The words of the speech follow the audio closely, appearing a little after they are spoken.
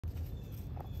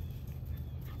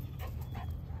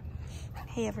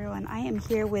Hey everyone, I am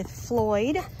here with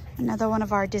Floyd, another one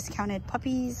of our discounted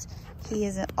puppies. He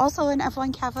is also an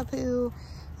F1 Cavapoo,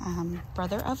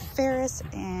 brother of Ferris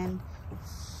and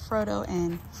Frodo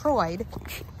and Floyd,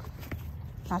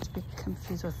 not to be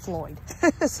confused with Floyd.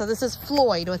 So this is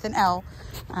Floyd with an L.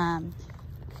 Oh,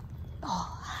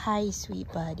 hi,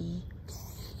 sweet buddy.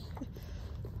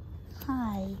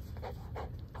 Hi.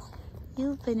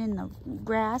 You've been in the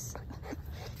grass.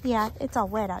 Yeah, it's all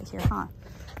wet out here, huh?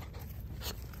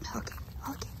 Okay,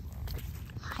 okay.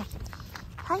 Hi.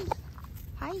 Hi.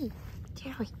 Hi.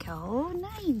 There we go.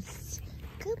 Nice.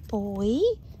 Good boy.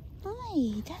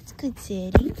 Hi. That's good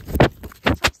sitting.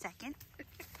 For a second.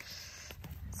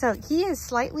 So he is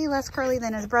slightly less curly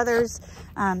than his brothers.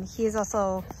 He is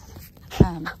also,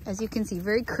 as you can see,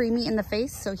 very creamy in the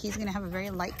face. So he's going to have a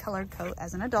very light colored coat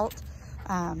as an adult.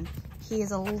 He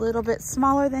is a little bit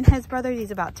smaller than his brothers.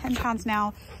 He's about 10 pounds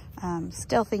now.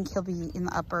 Still think he'll be in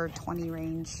the upper 20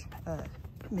 range,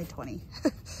 mid 20.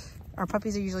 Our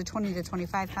puppies are usually 20 to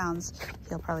 25 pounds.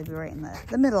 He'll probably be right in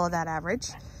the middle of that average.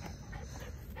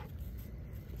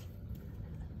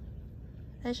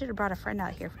 I should have brought a friend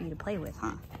out here for you to play with,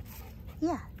 huh?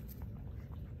 Yeah.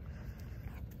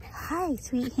 Hi,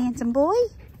 sweet handsome boy.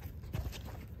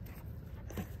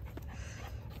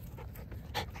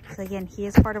 So again, he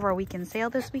is part of our weekend sale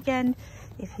this weekend.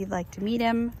 If you'd like to meet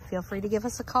him, feel free to give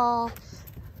us a call.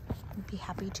 We'd be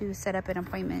happy to set up an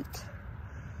appointment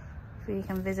for you to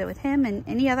come visit with him and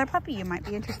any other puppy you might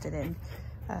be interested in.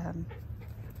 I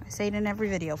say it in every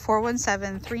video.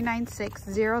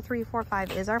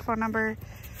 417-396-0345 is our phone number.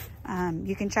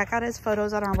 You can check out his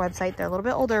photos on our website. They're a little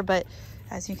bit older, but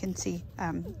as you can see,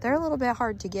 they're a little bit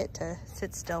hard to get to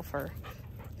sit still for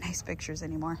nice pictures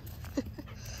anymore.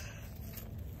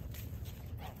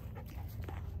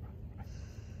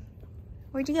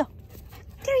 Where'd you go?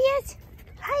 There he is.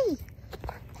 Hi.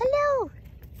 Hello.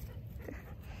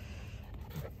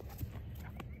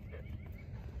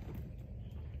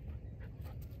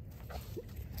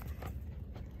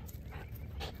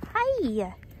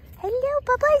 Hi. Hello,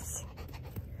 Bubbles.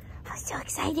 I'm so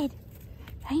excited.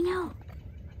 I know.